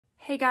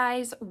Hey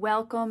guys,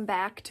 welcome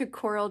back to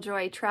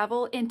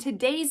CoralJoyTravel. In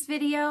today's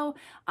video,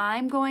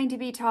 I'm going to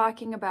be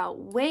talking about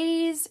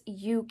ways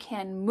you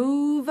can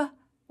move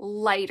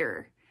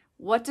lighter.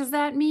 What does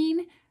that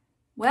mean?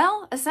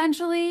 Well,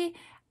 essentially,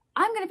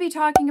 I'm going to be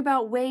talking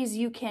about ways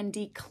you can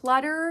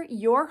declutter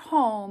your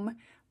home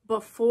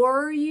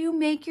before you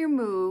make your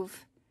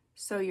move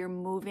so you're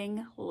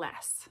moving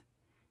less.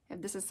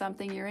 If this is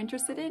something you're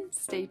interested in,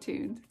 stay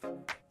tuned.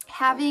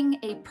 Having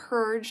a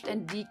purged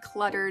and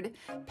decluttered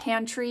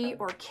pantry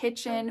or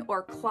kitchen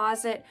or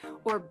closet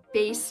or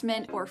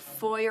basement or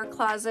foyer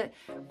closet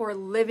or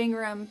living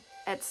room,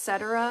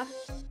 etc.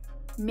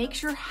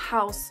 makes your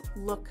house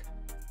look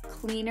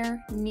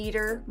cleaner,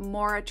 neater,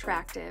 more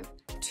attractive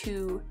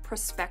to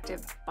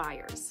prospective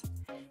buyers.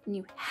 And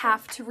you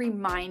have to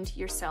remind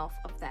yourself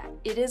of that.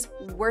 It is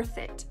worth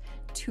it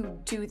to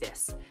do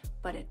this,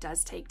 but it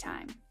does take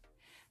time.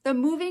 The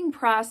moving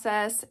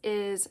process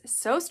is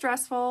so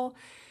stressful.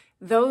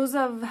 Those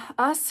of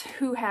us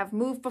who have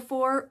moved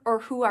before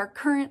or who are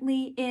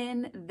currently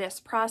in this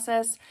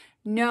process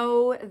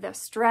know the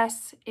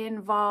stress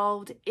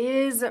involved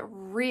is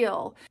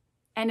real.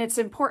 And it's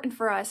important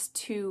for us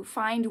to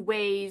find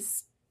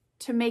ways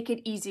to make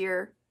it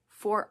easier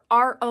for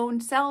our own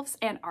selves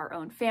and our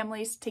own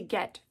families to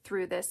get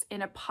through this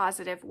in a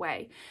positive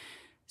way.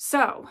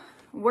 So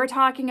we're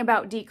talking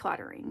about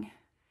decluttering.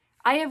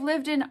 I have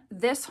lived in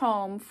this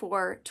home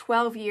for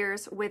 12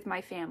 years with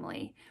my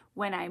family.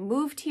 When I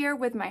moved here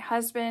with my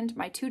husband,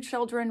 my two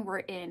children were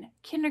in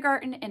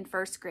kindergarten and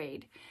first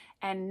grade.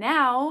 And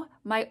now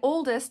my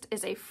oldest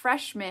is a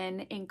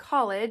freshman in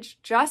college,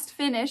 just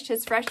finished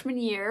his freshman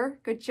year.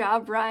 Good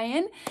job,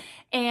 Ryan.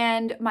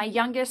 And my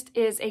youngest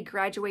is a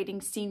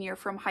graduating senior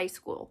from high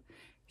school.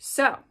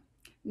 So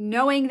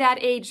knowing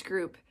that age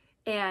group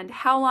and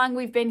how long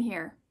we've been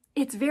here,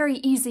 it's very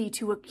easy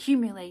to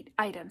accumulate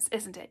items,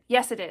 isn't it?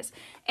 Yes, it is.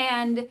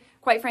 And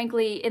quite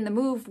frankly, in the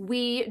move,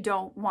 we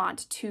don't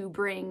want to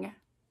bring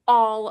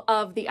all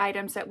of the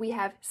items that we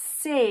have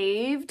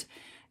saved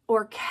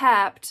or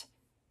kept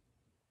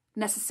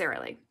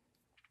necessarily.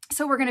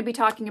 So we're going to be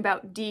talking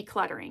about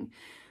decluttering.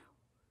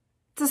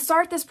 To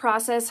start this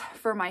process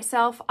for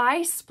myself,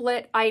 I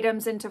split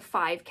items into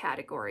 5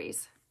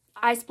 categories.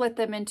 I split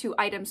them into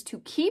items to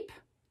keep,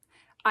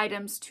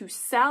 items to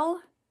sell,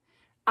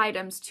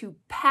 items to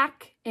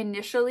pack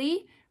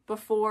initially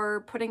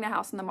before putting the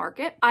house on the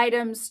market,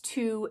 items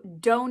to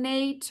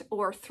donate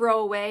or throw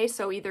away,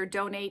 so either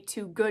donate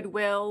to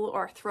Goodwill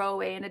or throw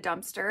away in a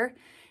dumpster,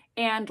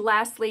 and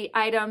lastly,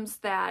 items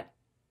that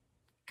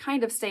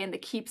kind of stay in the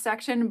keep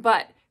section,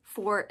 but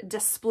for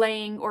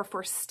displaying or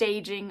for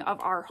staging of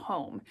our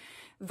home.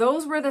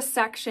 Those were the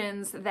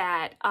sections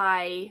that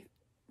I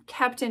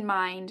kept in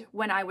mind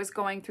when I was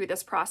going through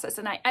this process,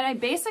 and I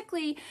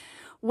basically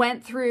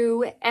went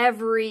through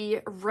every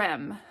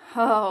room.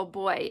 Oh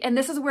boy. And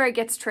this is where it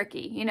gets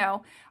tricky, you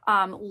know.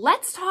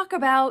 Let's talk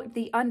about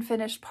the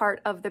unfinished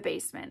part of the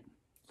basement.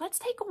 Let's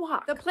take a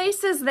walk. The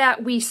places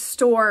that we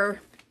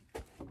store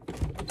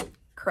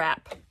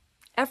crap,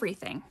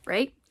 everything,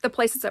 right? The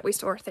places that we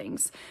store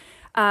things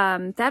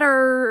that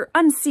are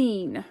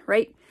unseen,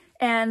 right?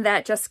 And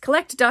that just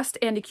collect dust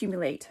and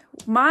accumulate.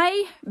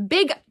 My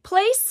big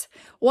place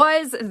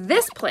was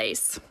this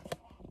place.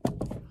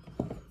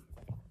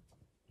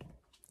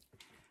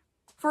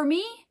 For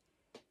me,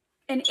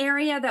 an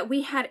area that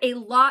we had a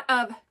lot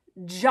of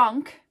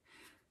junk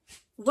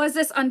was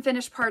this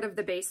unfinished part of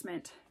the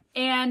basement.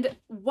 And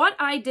what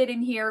I did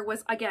in here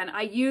was, again,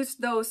 I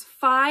used those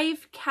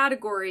 5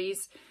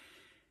 categories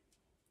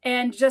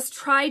and just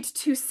tried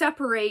to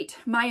separate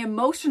my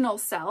emotional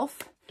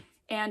self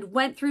and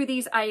went through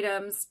these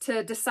items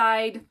to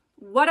decide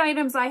what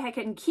items I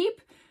can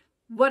keep,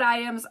 what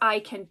items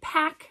I can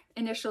pack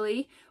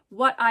initially,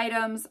 what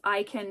items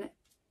I can,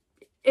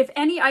 if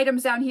any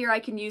items down here I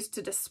can use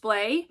to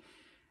display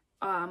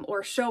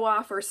or show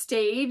off or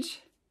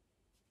stage.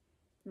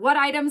 What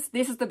items,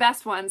 this is the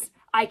best ones,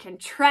 I can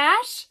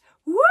trash,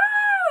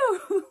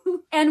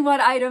 woo! And what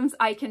items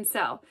I can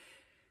sell.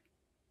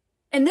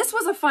 And this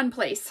was a fun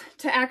place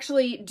to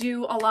actually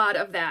do a lot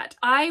of that.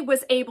 I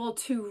was able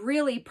to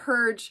really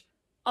purge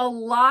a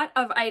lot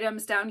of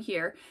items down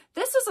here.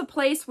 This is a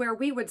place where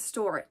we would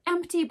store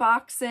empty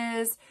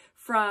boxes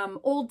from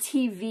old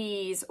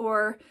TVs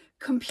or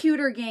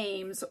computer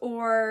games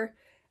or,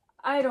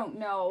 I don't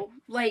know,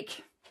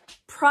 like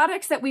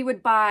products that we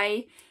would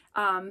buy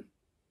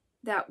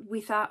that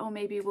we thought, oh,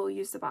 maybe we'll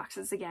use the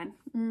boxes again.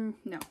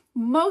 No.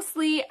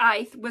 Mostly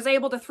I was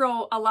able to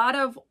throw a lot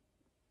of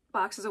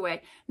boxes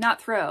away.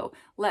 Not throw,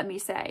 let me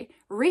say.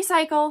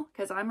 Recycle,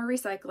 because I'm a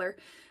recycler.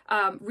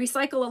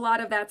 Recycle a lot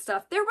of that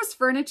stuff. There was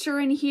furniture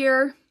in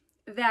here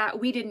that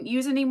we didn't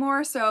use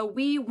anymore, so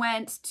we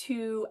went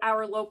to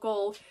our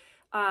local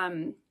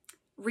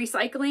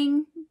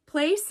recycling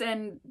place,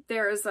 and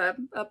there's a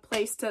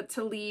place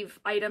to leave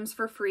items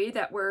for free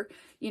that were,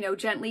 you know,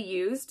 gently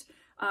used,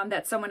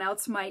 that someone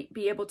else might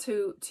be able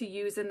to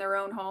use in their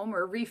own home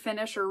or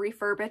refinish or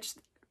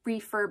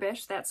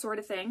refurbish, that sort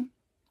of thing.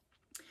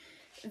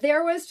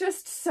 There was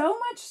just so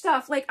much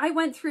stuff. Like I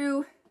went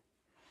through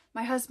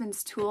my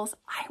husband's tools.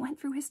 I went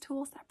through his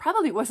tools. That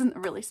probably wasn't a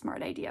really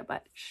smart idea,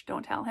 but shh,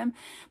 don't tell him.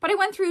 But I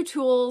went through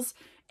tools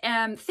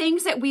and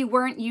things that we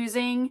weren't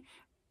using,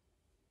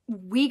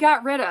 we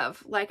got rid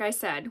of. Like I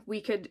said,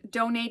 we could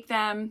donate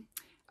them.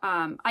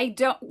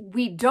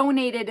 We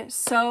donated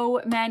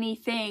so many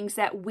things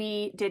that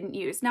we didn't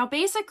use. Now,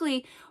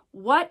 basically,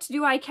 what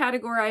do I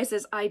categorize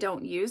as I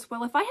don't use?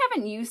 Well, if I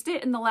haven't used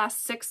it in the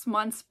last 6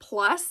 months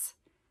plus,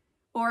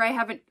 or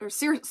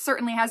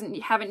certainly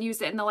haven't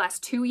used it in the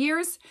last 2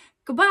 years,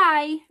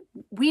 goodbye.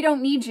 We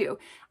don't need you.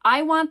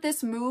 I want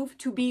this move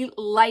to be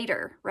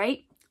lighter,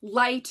 right?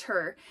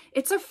 Lighter.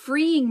 It's a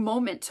freeing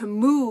moment to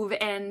move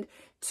and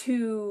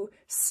to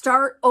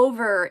start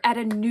over at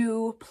a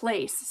new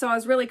place. So I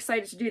was really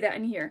excited to do that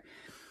in here.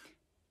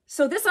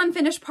 So this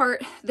unfinished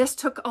part, this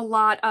took a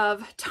lot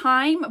of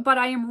time, but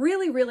I am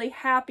really, really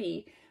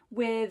happy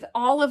with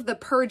all of the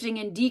purging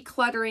and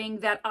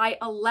decluttering that I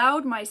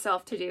allowed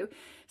myself to do.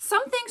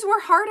 Some things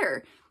were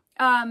harder.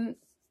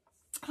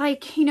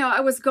 Like, you know,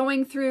 I was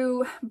going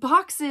through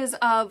boxes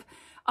of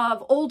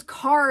old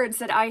cards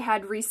that I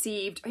had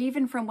received,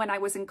 even from when I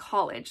was in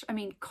college. I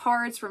mean,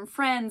 cards from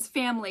friends,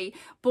 family,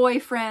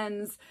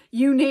 boyfriends,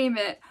 you name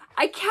it.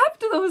 I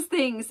kept those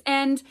things,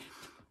 and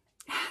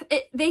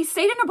they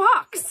stayed in a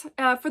box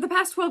for the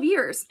past 12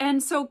 years.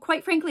 And so,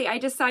 quite frankly, I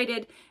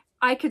decided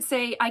I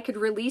could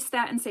release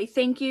that and say,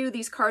 thank you.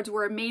 These cards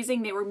were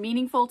amazing. They were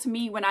meaningful to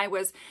me when I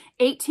was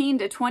 18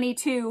 to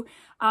 22.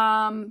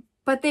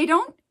 But they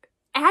don't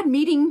add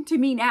meaning to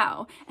me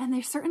now, and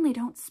they certainly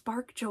don't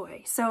spark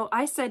joy. So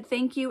I said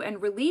thank you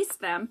and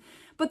released them,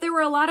 but there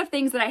were a lot of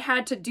things that I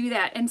had to do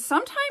that. And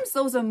sometimes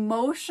those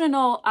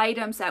emotional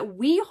items that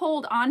we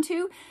hold on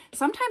to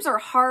sometimes are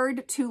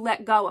hard to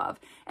let go of.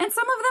 And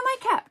some of them I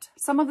kept,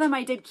 some of them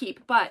I did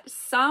keep, but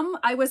some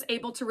I was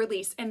able to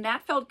release, and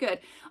that felt good.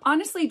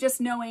 Honestly, just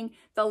knowing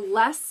the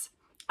less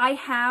I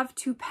have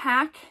to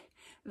pack,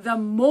 the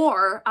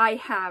more I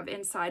have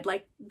inside,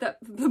 like the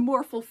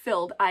more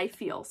fulfilled I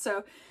feel.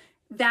 So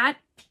that,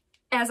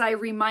 as I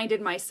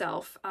reminded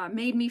myself,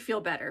 made me feel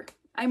better.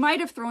 I might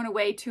have thrown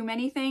away too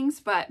many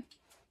things, but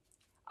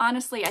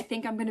honestly, I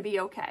think I'm going to be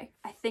okay.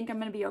 I think I'm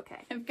going to be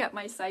okay. I've got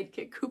my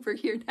sidekick Cooper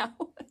here now.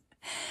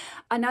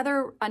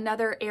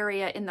 Another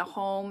area in the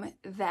home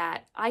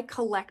that I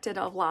collected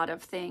a lot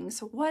of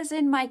things was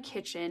in my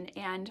kitchen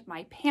and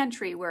my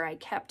pantry, where I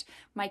kept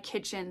my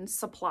kitchen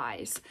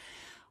supplies.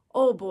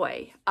 Oh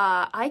boy,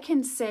 I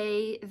can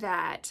say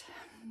that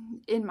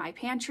in my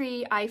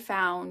pantry, I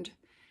found,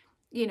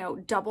 you know,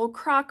 double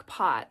crock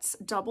pots,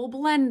 double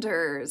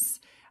blenders.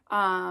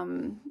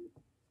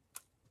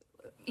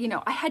 You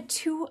know, I had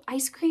 2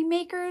 ice cream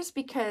makers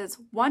because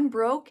one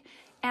broke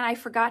and I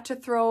forgot to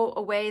throw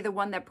away the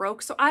one that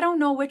broke. So I don't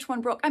know which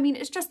one broke. I mean,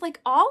 it's just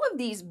like all of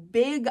these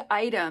big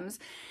items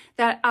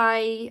that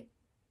I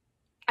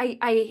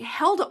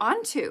held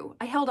on to.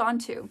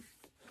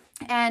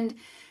 And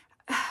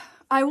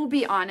I will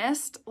be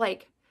honest,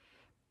 like,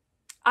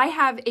 I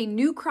have a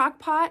new crock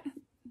pot.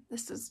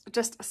 This is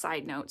just a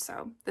side note,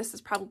 so this is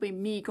probably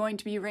me going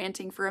to be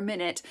ranting for a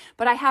minute,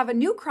 but I have a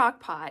new crock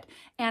pot,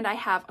 and I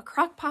have a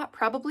crock pot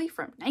probably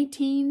from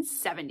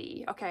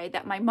 1970, okay,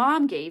 that my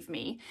mom gave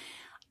me.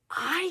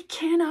 I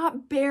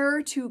cannot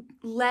bear to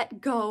let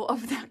go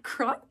of that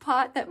crock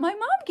pot that my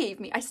mom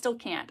gave me. I still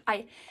can't,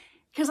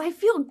 because I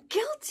feel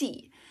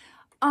guilty.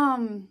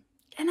 And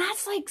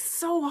that's like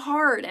so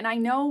hard, and I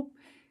know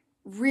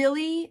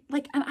really,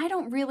 like, and I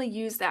don't really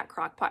use that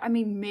crock pot. I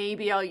mean,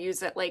 maybe I'll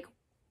use it like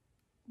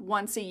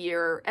once a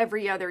year,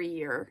 every other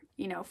year,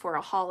 you know, for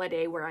a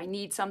holiday where I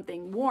need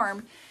something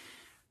warm,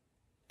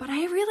 but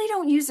I really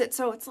don't use it.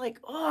 So it's like,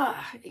 oh,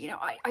 you know,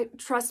 I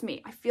trust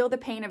me, I feel the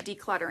pain of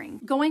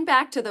decluttering. Going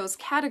back to those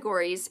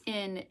categories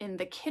in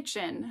the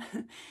kitchen,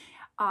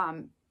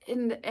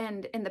 in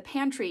the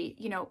pantry,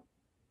 you know,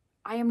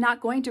 I am not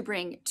going to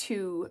bring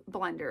 2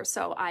 blenders,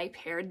 so I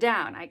pared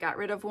down. I got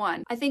rid of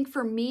 1. I think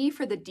for me,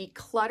 for the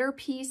declutter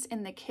piece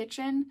in the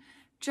kitchen,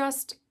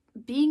 just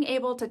being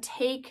able to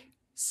take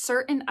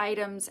certain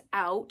items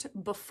out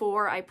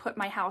before I put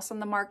my house on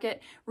the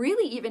market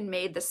really even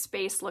made the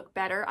space look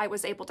better. I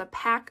was able to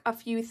pack a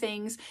few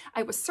things.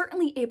 I was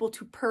certainly able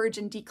to purge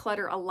and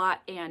declutter a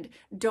lot and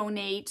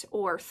donate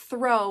or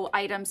throw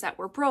items that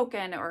were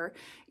broken or,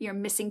 you know,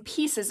 missing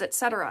pieces,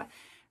 etc.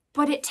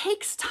 But it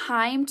takes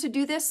time to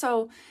do this.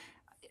 So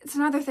it's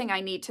another thing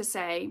I need to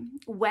say.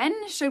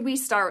 When should we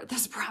start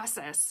this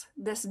process,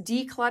 this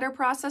declutter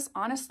process?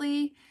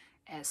 Honestly,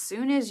 as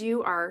soon as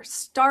you are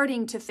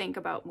starting to think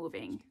about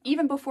moving,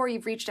 even before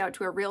you've reached out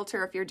to a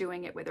realtor, if you're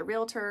doing it with a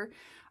realtor,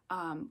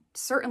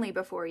 certainly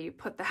before you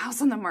put the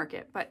house on the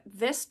market. But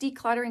this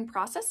decluttering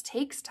process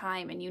takes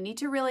time, and you need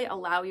to really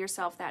allow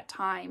yourself that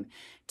time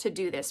to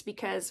do this,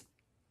 because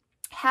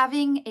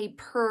having a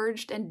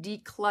purged and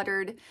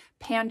decluttered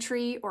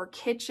pantry or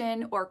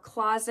kitchen or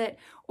closet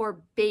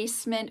or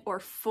basement or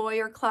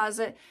foyer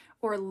closet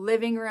or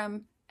living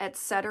room,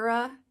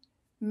 etc.,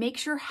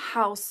 makes your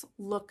house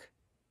look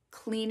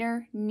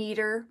cleaner,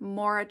 neater,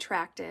 more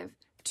attractive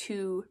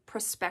to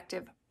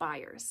prospective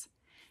buyers.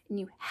 And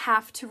you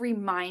have to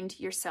remind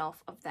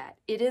yourself of that.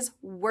 It is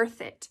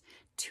worth it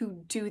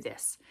to do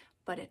this,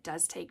 but it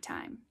does take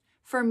time.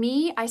 For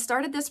me, I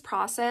started this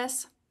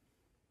process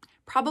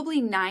probably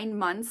 9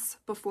 months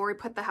before we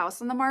put the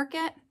house on the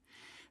market.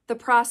 The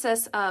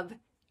process of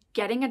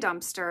getting a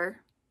dumpster,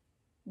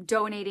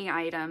 donating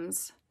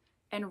items,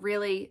 and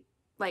really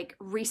like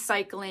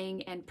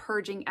recycling and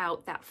purging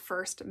out that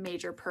first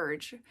major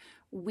purge.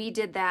 We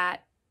did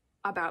that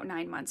about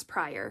 9 months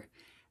prior.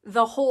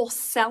 The whole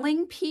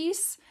selling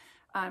piece,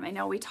 I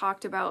know we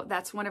talked about,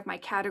 that's one of my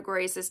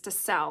categories, is to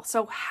sell.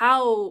 So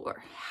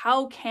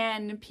how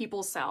can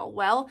people sell?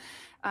 Well,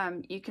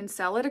 you can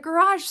sell at a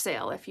garage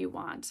sale if you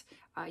want.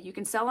 You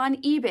can sell on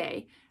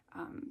eBay.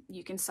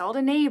 You can sell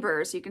to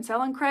neighbors. You can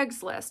sell on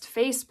Craigslist,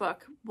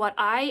 Facebook. What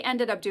I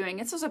ended up doing,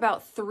 this was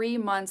about 3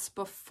 months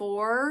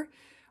before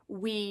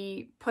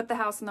we put the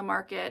house on the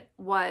market,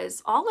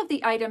 was all of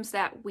the items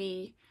that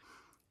we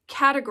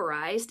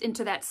categorized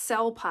into that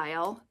sell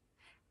pile,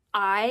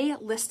 I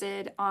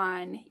listed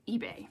on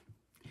eBay.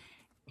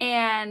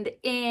 And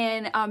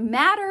in a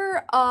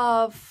matter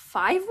of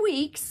 5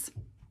 weeks,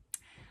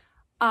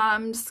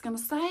 I'm just gonna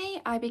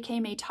say I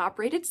became a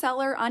top-rated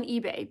seller on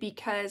eBay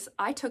because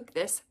I took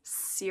this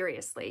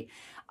seriously.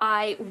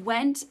 I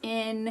went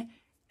in,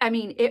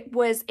 it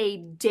was a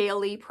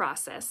daily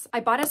process. I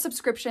bought a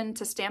subscription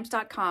to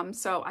stamps.com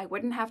so I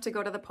wouldn't have to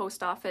go to the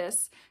post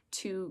office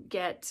to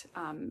get,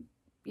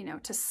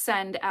 to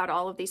send out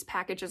all of these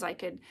packages. I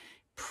could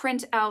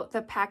print out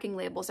the packing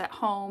labels at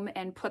home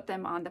and put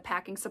them on the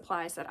packing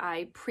supplies that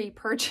I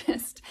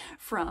pre-purchased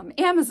from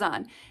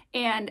Amazon.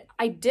 And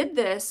I did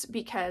this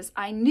because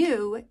I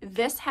knew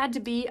this had to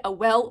be a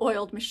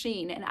well-oiled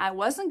machine and I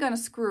wasn't going to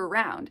screw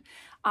around.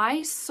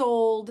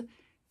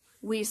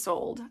 We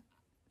sold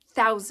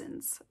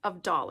thousands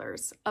of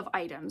dollars of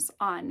items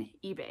on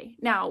eBay.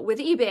 Now with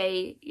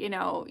eBay,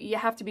 you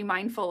have to be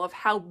mindful of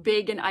how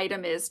big an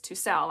item is to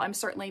sell. I'm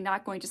certainly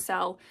not going to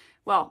sell,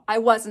 well, I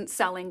wasn't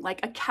selling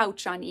like a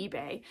couch on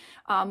eBay.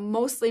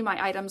 Mostly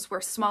my items were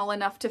small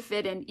enough to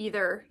fit in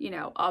either,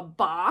 a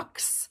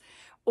box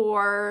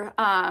or,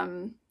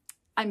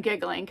 I'm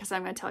giggling because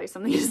I'm going to tell you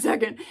something in a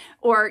second,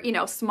 or,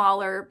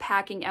 smaller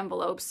packing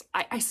envelopes.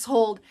 I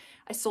sold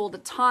a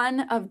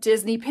ton of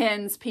Disney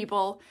pins,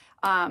 people.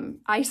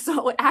 I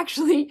sold,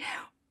 actually,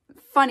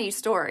 funny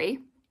story.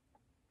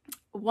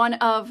 One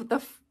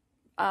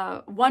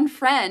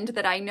friend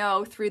that I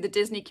know through the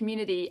Disney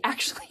community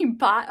actually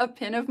bought a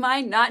pin of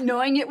mine, not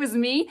knowing it was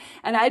me,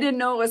 and I didn't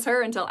know it was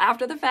her until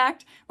after the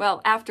fact.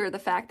 Well, after the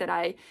fact that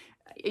I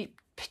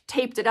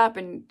taped it up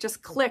and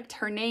just clicked,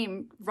 her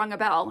name rung a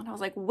bell, and I was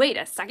like, wait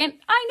a second,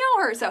 I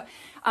know her. So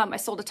I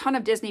sold a ton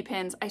of Disney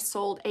pins. I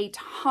sold a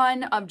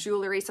ton of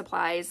jewelry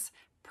supplies.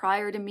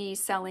 Prior to me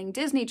selling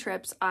Disney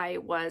trips, I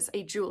was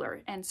a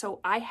jeweler. And so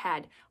I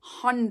had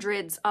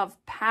hundreds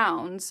of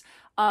pounds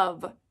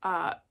of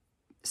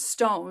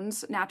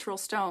stones, natural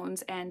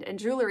stones, and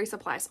jewelry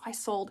supplies. So I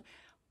sold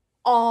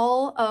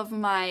all of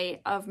my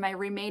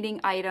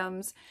remaining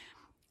items.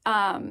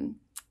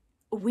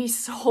 We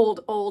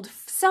sold old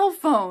cell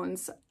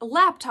phones,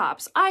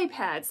 laptops,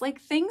 iPads, like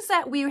things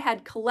that we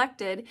had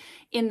collected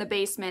in the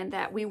basement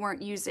that we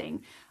weren't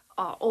using.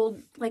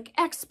 Old like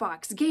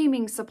Xbox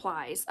gaming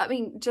supplies.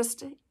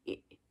 Just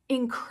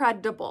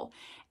incredible.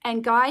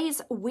 And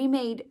guys, we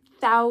made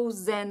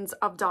thousands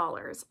of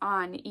dollars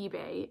on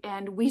eBay.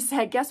 And we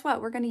said, guess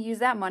what? We're going to use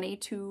that money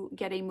to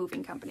get a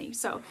moving company.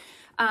 So,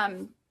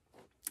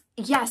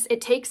 yes, it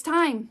takes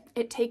time.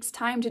 It takes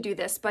time to do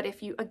this. But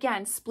if you,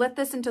 again, split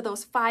this into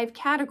those 5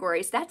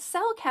 categories, that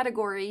sell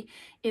category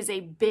is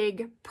a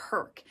big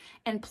perk.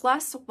 And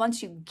plus,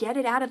 once you get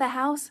it out of the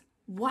house,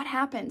 what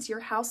happens? Your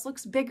house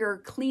looks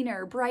bigger,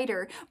 cleaner,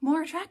 brighter,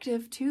 more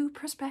attractive to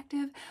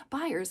prospective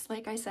buyers,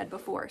 like I said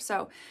before.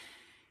 So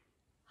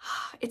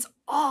it's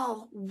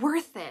all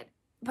worth it,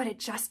 but it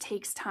just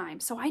takes time.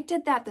 So I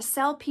did that, the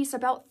sell piece,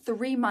 about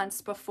 3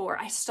 months before.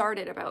 I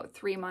started about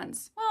 3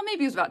 months. Well,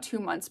 maybe it was about 2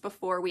 months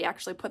before we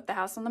actually put the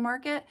house on the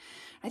market.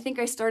 I think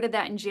I started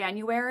that in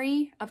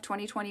January of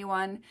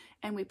 2021,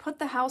 and we put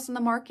the house on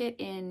the market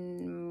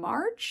in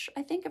March,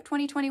 I think, of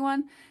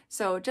 2021.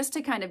 So just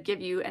to kind of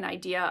give you an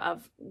idea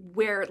of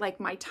where,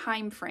 like, my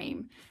time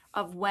frame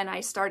of when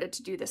I started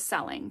to do the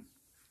selling.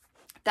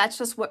 That's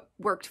just what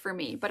worked for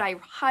me. But I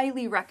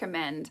highly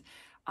recommend,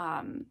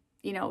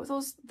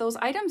 those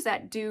items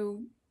that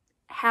do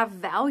have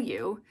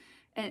value,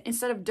 and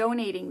instead of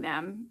donating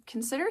them,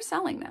 consider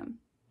selling them.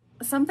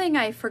 Something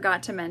I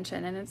forgot to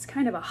mention, and it's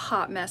kind of a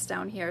hot mess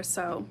down here,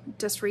 so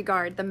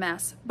disregard the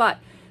mess, but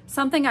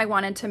something I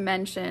wanted to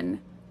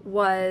mention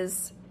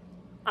was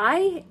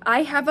I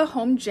have a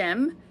home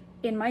gym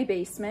in my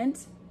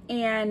basement,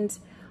 and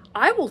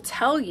I will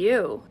tell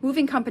you,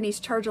 moving companies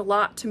charge a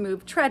lot to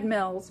move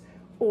treadmills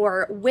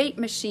or weight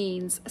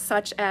machines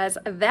such as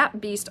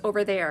that beast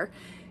over there.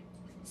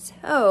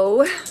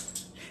 So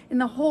in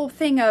the whole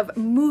thing of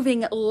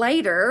moving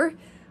lighter,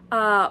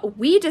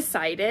 we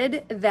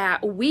decided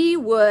that we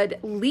would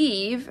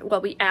leave, well,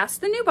 we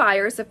asked the new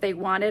buyers if they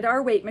wanted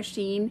our weight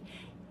machine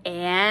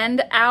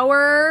and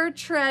our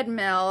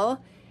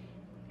treadmill.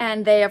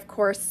 And they, of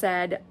course,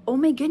 said, oh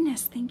my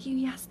goodness, thank you.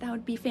 Yes, that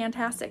would be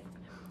fantastic.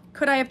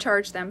 Could I have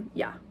charged them?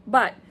 Yeah.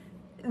 But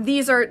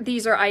these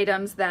are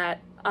items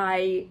that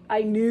I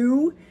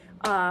knew.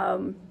 I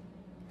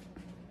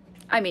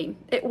mean,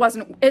 it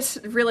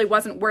really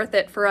wasn't worth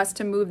it for us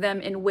to move them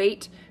in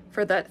weight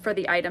for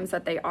the items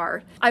that they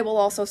are. I will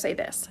also say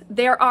this.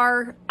 There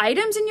are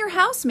items in your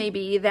house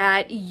maybe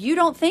that you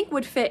don't think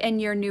would fit in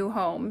your new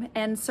home.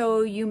 And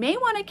so you may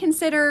want to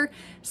consider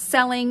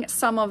selling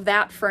some of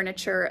that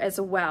furniture as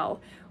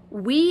well.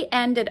 We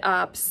ended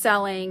up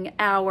selling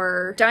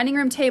our dining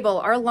room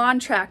table, our lawn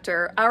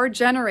tractor, our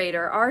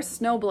generator, our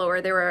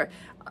snowblower. There were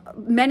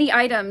many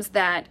items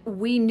that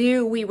we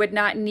knew we would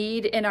not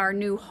need in our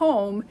new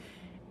home.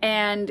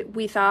 And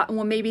we thought,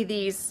 well, maybe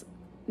these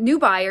new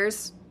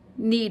buyers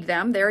need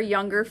them. They're a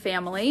younger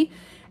family.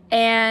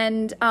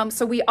 And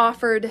so we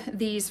offered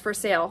these for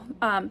sale.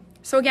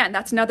 So again,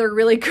 that's another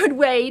really good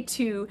way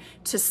to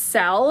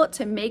sell,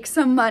 to make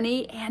some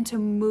money, and to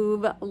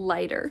move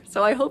lighter.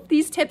 So I hope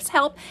these tips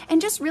help,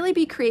 and just really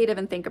be creative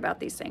and think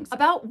about these things.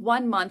 About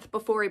 1 month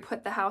before we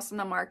put the house on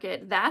the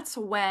market, that's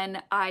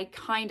when I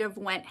kind of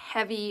went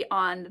heavy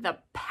on the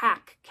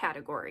pack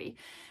category.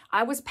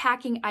 I was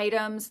packing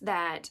items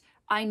that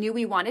I knew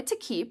we wanted to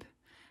keep,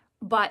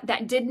 but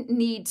that didn't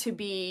need to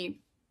be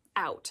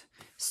out.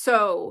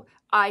 So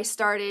I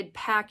started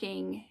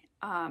packing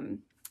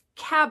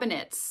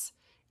cabinets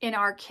in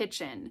our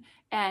kitchen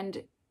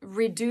and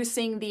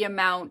reducing the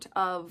amount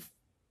of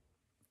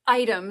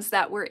items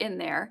that were in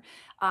there.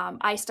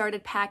 I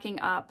started packing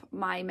up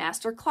my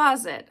master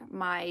closet,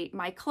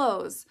 my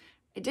clothes.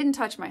 I didn't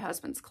touch my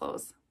husband's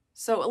clothes.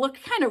 So it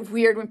looked kind of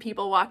weird when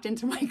people walked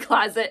into my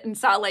closet and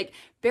saw like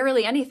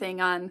barely anything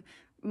on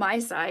my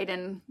side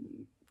and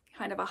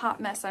kind of a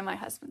hot mess on my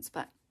husband's,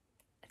 but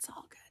it's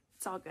all good.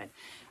 It's all good.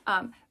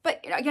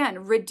 But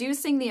again,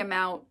 reducing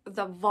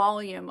the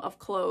volume of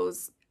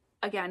clothes.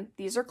 Again,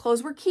 these are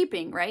clothes we're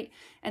keeping, right?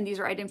 And these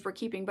are items we're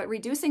keeping, but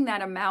reducing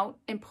that amount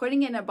and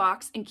putting it in a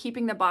box and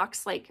keeping the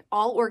box like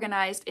all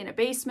organized in a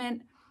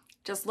basement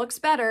just looks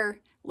better,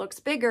 looks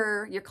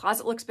bigger. Your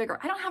closet looks bigger.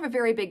 I don't have a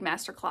very big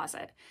master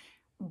closet,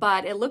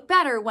 but it looked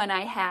better when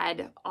I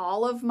had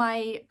all of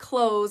my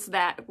clothes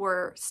that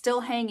were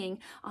still hanging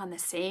on the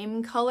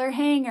same color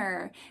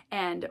hanger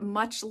and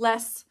much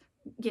less,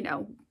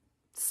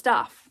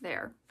 stuff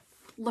there.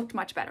 Looked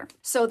much better.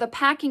 So the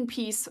packing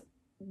piece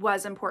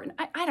was important.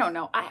 I don't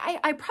know.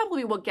 I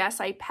probably will guess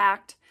I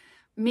packed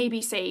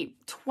maybe say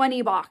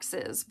 20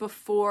 boxes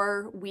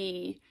before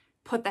we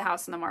put the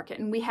house in the market.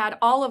 And we had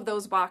all of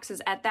those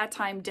boxes at that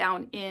time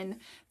down in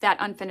that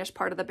unfinished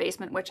part of the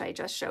basement, which I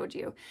just showed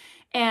you.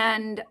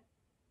 And,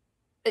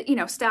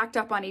 stacked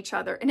up on each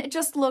other. And it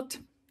looked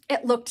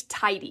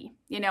tidy.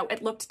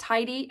 It looked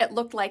tidy. It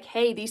looked like,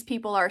 hey, these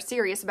people are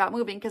serious about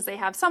moving because they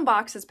have some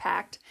boxes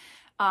packed.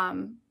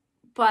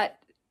 But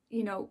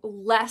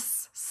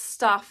less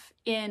stuff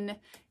in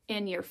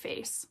your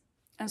face.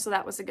 And so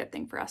that was a good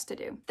thing for us to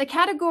do. The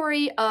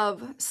category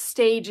of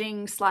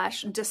staging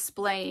 /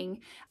 displaying,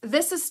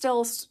 this is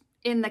still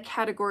in the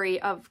category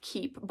of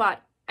keep,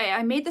 but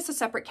I made this a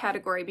separate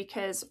category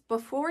because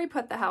before we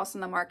put the house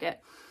in the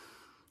market,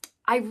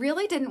 I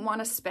really didn't want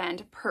to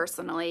spend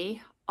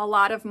personally a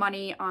lot of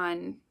money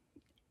on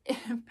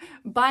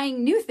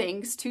buying new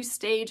things to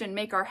stage and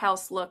make our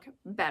house look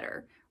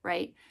better,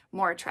 right?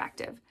 More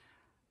attractive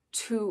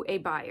to a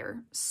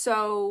buyer.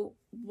 So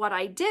what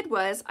I did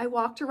was I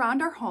walked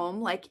around our home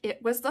like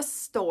it was the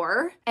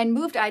store and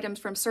moved items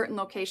from certain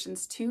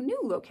locations to new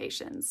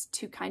locations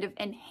to kind of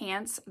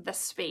enhance the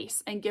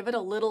space and give it a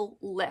little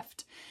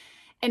lift.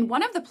 And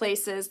one of the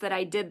places that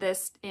I did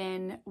this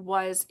in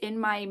was in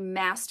my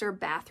master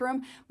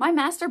bathroom. My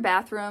master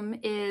bathroom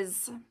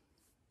is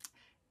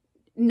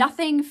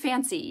nothing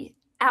fancy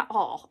at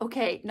all.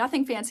 Okay,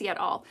 nothing fancy at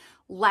all.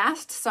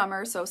 Last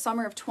summer, so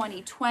summer of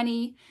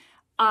 2020,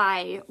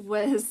 I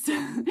was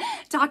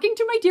talking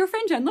to my dear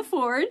friend Jen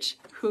LaForge,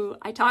 who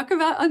I talk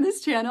about on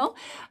this channel,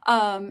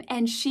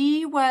 and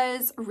she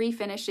was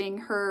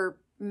refinishing her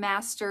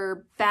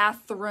master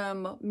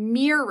bathroom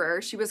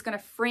mirror. She was going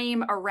to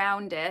frame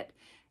around it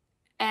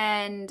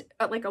and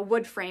like a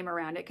wood frame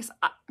around it because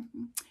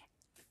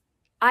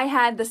I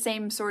had the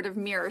same sort of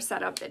mirror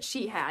setup that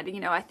she had.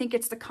 I think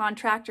it's the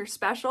contractor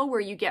special where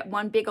you get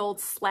one big old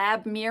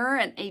slab mirror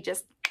and they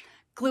just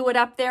glue it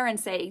up there and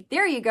say,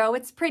 there you go,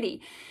 it's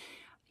pretty.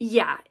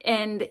 Yeah,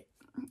 and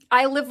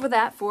I lived with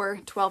that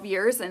for 12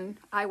 years and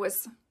I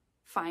was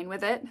fine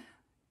with it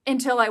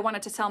until I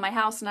wanted to sell my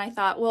house and I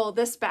thought, well,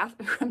 this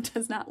bathroom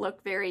does not look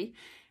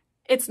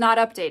it's not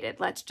updated,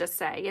 let's just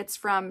say. It's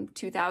from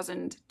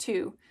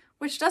 2002,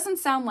 which doesn't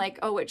sound like,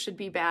 oh, it should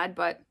be bad,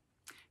 but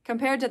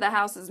compared to the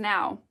houses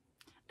now,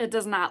 it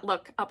does not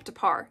look up to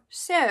par.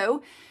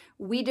 So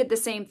we did the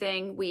same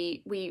thing.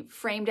 We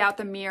framed out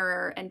the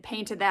mirror and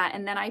painted that,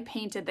 and then I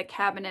painted the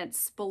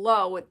cabinets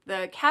below.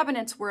 The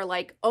cabinets were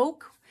like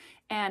oak,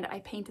 and I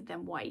painted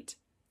them white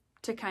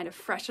to kind of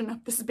freshen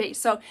up the space.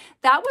 So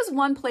that was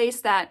one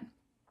place that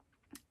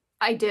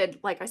I did,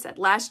 like I said,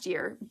 last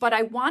year, but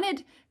I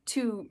wanted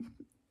to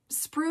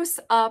spruce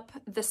up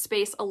the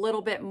space a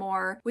little bit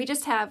more. We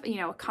just have, you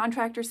know, a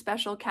contractor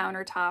special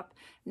countertop,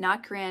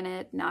 not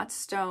granite, not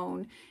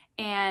stone.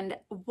 And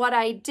what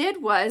I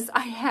did was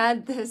I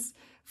had this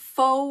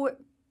faux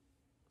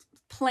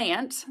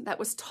plant that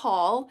was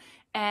tall,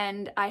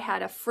 and I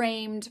had a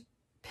framed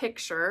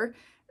picture,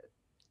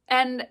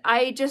 and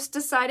I just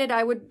decided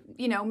I would,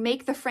 you know,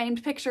 make the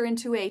framed picture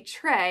into a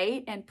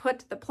tray and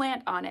put the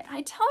plant on it.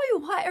 I tell you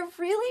what, it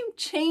really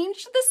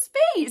changed the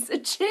space.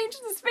 It changed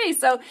the space.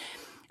 So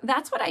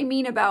that's what I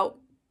mean about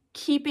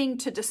keeping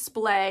to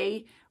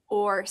display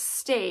or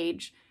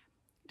stage.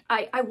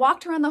 I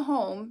walked around the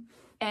home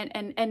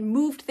and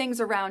moved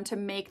things around to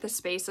make the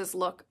spaces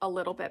look a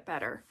little bit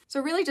better. So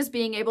really just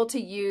being able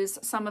to use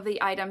some of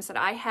the items that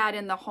I had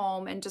in the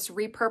home and just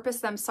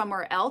repurpose them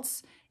somewhere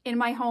else in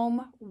my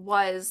home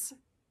was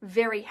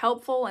very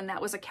helpful. And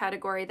that was a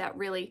category that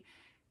really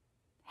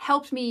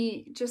helped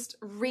me just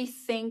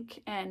rethink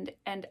and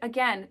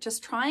again,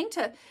 just trying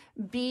to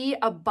be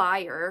a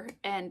buyer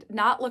and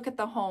not look at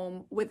the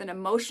home with an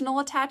emotional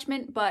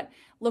attachment, but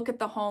look at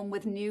the home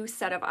with new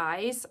set of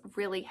eyes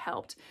really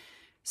helped.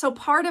 So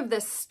part of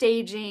this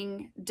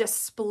staging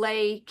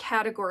display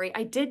category,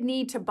 I did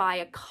need to buy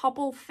a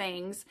couple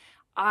things.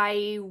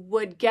 I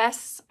would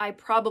guess I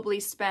probably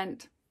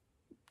spent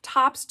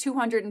tops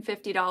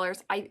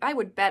 $250. I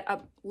would bet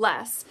up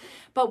less.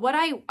 But what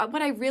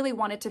I really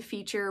wanted to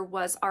feature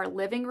was our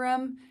living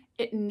room.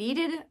 It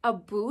needed a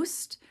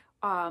boost.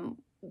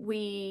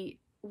 We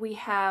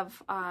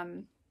have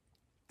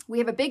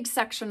a big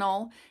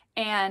sectional,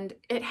 and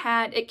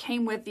it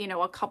came with, you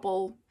know, a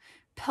couple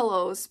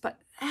pillows, but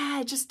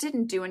it just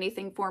didn't do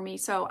anything for me.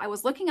 So I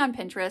was looking on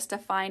Pinterest to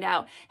find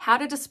out how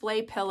to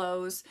display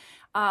pillows.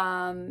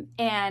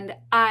 And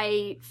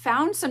I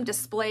found some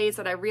displays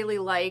that I really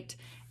liked,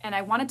 and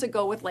I wanted to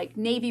go with like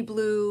navy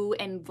blue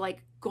and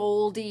like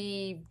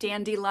goldy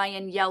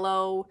dandelion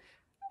yellow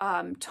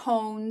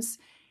tones.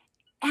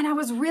 And I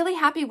was really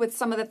happy with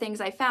some of the things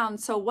I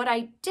found. So what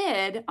I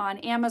did on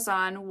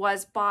Amazon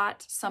was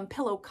bought some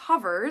pillow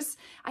covers.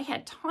 I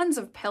had tons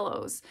of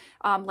pillows,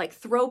 like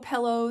throw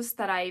pillows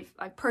that I've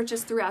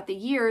purchased throughout the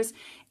years.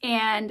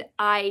 And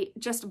I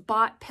just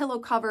bought pillow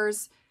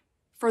covers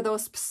for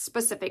those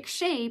specific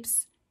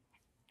shapes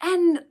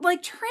and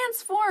like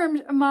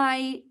transformed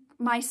my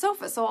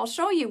sofa. So I'll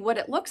show you what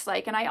it looks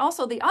like. And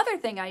the other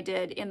thing I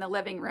did in the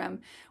living room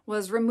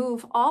was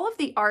remove all of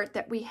the art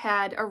that we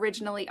had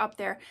originally up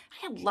there.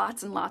 I had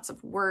lots and lots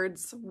of word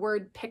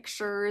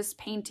pictures,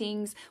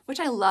 paintings, which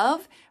I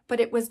love,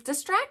 but it was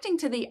distracting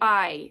to the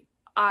eye,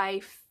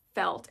 I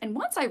felt. And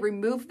once I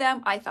removed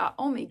them, I thought,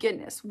 oh my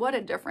goodness, what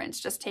a difference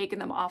just taking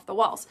them off the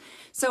walls.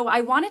 So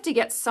I wanted to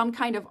get some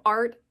kind of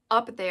art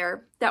up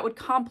there that would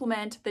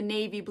complement the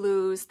navy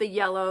blues, the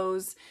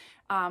yellows,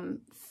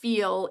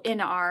 feel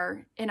in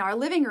our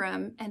living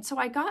room. And so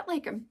I got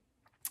like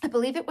I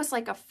believe it was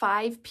like a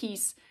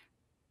 5-piece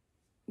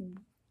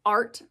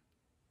art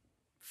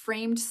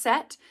framed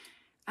set.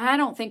 I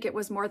don't think it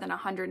was more than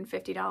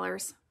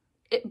 $150.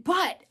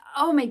 But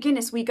oh my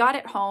goodness, we got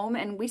it home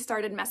and we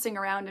started messing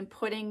around and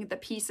putting the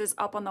pieces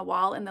up on the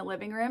wall in the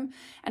living room.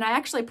 And I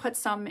actually put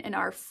some in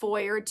our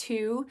foyer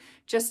too,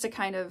 just to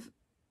kind of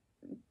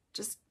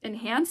just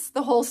enhance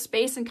the whole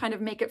space and kind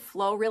of make it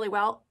flow really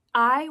well.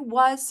 I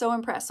was so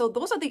impressed. So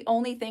those are the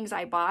only things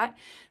I bought,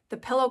 the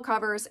pillow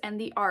covers and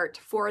the art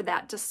for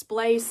that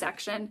display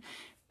section,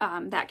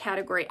 that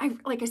category.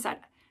 Like I said,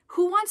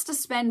 who wants to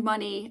spend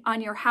money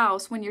on your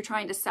house when you're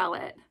trying to sell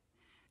it?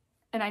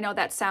 And I know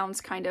that sounds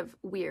kind of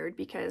weird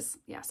because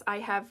yes,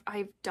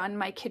 I've done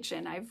my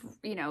kitchen. I've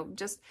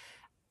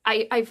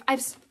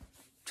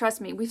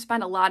trust me, we've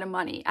spent a lot of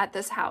money at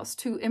this house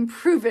to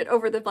improve it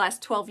over the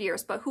last 12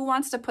 years, but who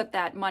wants to put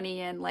that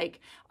money in like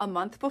a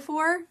month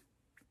before?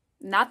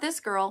 Not this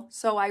girl.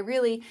 So I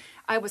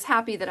was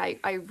happy that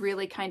I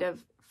really kind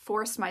of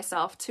forced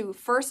myself to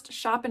first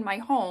shop in my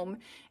home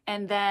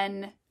and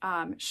then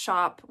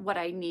shop what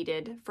I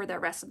needed for the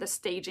rest of the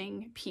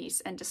staging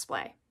piece and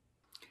display.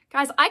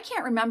 Guys, I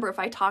can't remember if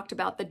I talked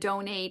about the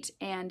donate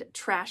and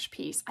trash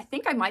piece. I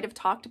think I might have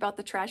talked about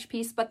the trash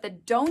piece, but the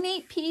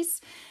donate piece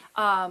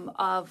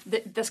of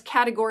this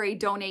category,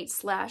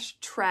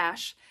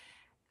 donate/trash,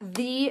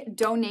 the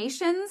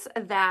donations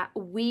that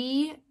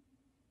we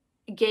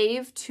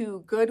gave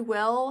to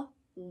Goodwill,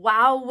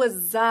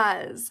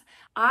 wowzers.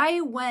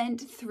 I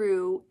went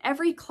through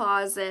every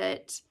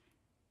closet,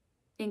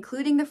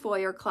 including the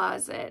foyer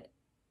closet,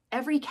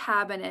 every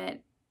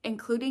cabinet,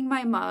 including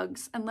my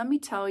mugs. And let me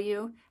tell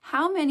you,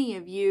 how many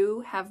of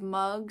you have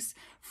mugs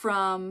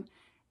from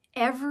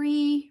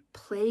every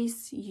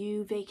place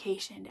you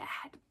vacationed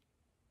at?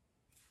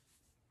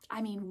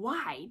 I mean,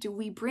 why do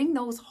we bring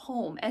those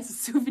home as a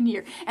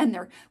souvenir? And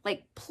they're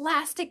like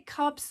plastic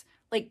cups,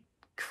 like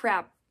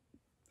crap.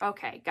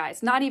 Okay,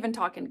 guys, not even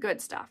talking good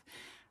stuff,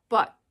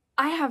 but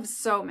I have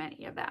so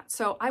many of that.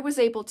 So I was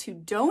able to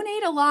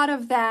donate a lot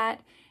of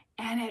that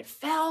and it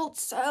felt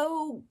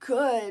so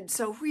good.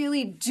 So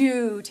really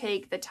do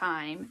take the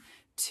time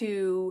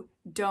to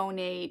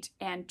donate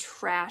and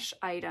trash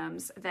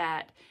items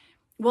that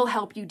will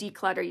help you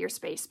declutter your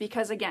space.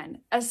 Because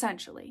again,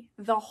 essentially,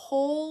 the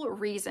whole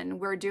reason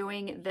we're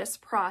doing this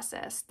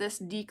process, this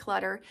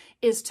declutter,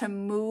 is to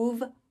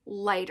move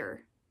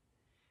lighter.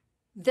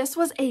 This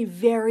was a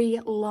very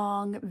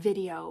long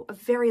video,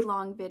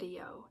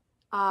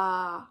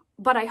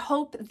 but I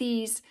hope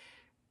these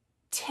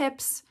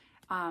tips,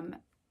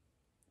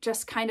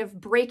 just kind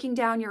of breaking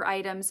down your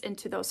items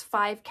into those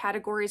 5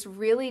 categories,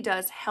 really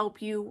does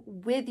help you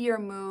with your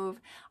move.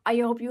 I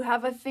hope you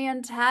have a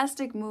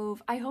fantastic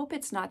move. I hope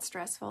it's not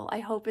stressful. I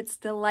hope it's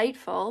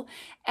delightful.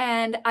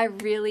 And I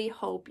really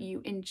hope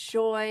you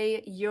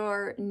enjoy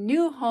your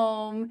new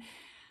home,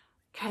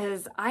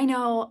 because I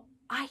know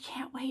I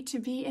can't wait to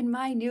be in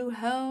my new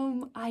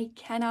home. I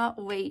cannot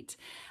wait.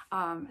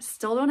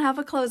 Still don't have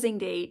a closing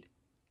date.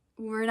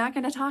 We're not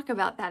going to talk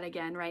about that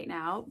again right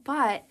now,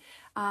 but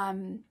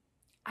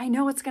I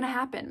know it's going to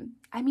happen.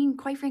 I mean,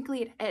 quite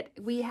frankly, it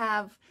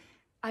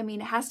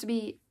has to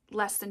be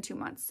less than 2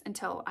 months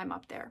until I'm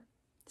up there.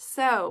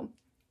 So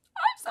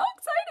I'm so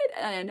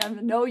excited. And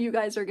I know you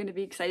guys are going to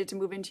be excited to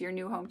move into your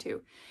new home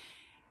too.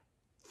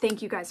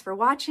 Thank you guys for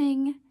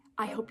watching.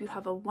 I hope you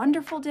have a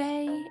wonderful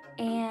day,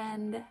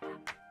 and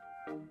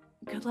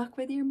good luck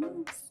with your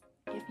moves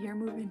if you're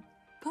moving.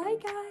 Bye,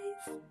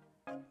 guys.